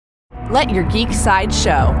Let your geek side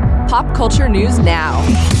show. Pop culture news now.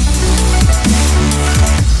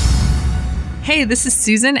 Hey, this is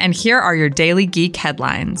Susan, and here are your daily geek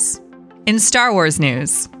headlines. In Star Wars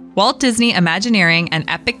news, Walt Disney Imagineering and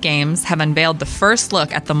Epic Games have unveiled the first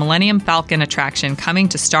look at the Millennium Falcon attraction coming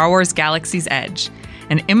to Star Wars Galaxy's Edge.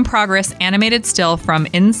 An in-progress animated still from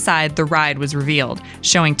inside the ride was revealed,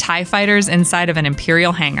 showing TIE fighters inside of an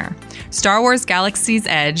Imperial hangar. Star Wars Galaxy's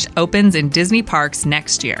Edge opens in Disney parks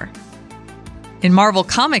next year. In Marvel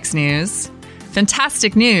Comics news,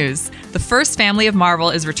 fantastic news! The first family of Marvel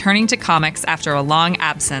is returning to comics after a long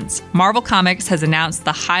absence. Marvel Comics has announced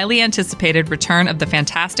the highly anticipated return of the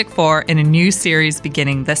Fantastic Four in a new series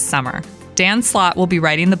beginning this summer. Dan Slott will be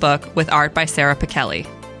writing the book with art by Sarah Pichelli.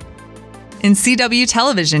 In CW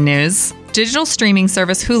television news, digital streaming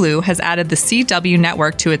service Hulu has added the CW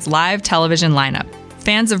network to its live television lineup.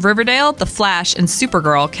 Fans of Riverdale, The Flash, and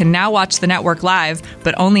Supergirl can now watch the network live,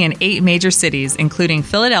 but only in 8 major cities, including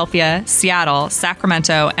Philadelphia, Seattle,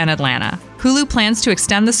 Sacramento, and Atlanta. Hulu plans to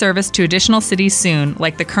extend the service to additional cities soon,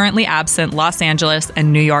 like the currently absent Los Angeles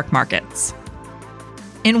and New York markets.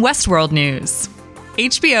 In Westworld news,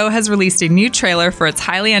 HBO has released a new trailer for its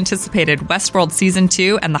highly anticipated Westworld Season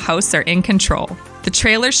 2, and the hosts are in control. The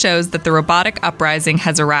trailer shows that the robotic uprising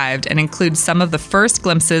has arrived and includes some of the first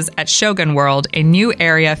glimpses at Shogun World, a new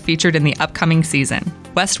area featured in the upcoming season.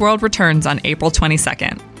 Westworld returns on April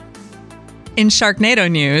 22nd. In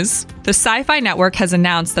Sharknado news, the Sci-Fi Network has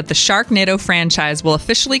announced that the Sharknado franchise will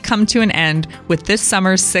officially come to an end with this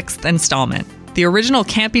summer's 6th installment. The original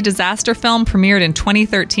campy disaster film premiered in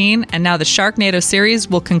 2013, and now the Sharknado series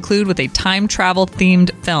will conclude with a time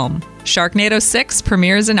travel-themed film. Sharknado 6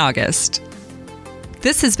 premieres in August.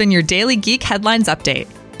 This has been your Daily Geek Headlines Update.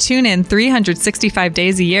 Tune in 365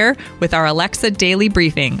 days a year with our Alexa Daily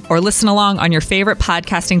Briefing, or listen along on your favorite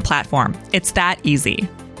podcasting platform. It's that easy.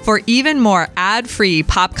 For even more ad-free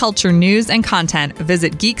pop culture news and content,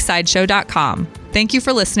 visit geeksideshow.com. Thank you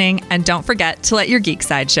for listening, and don't forget to let your geek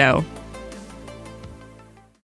side show.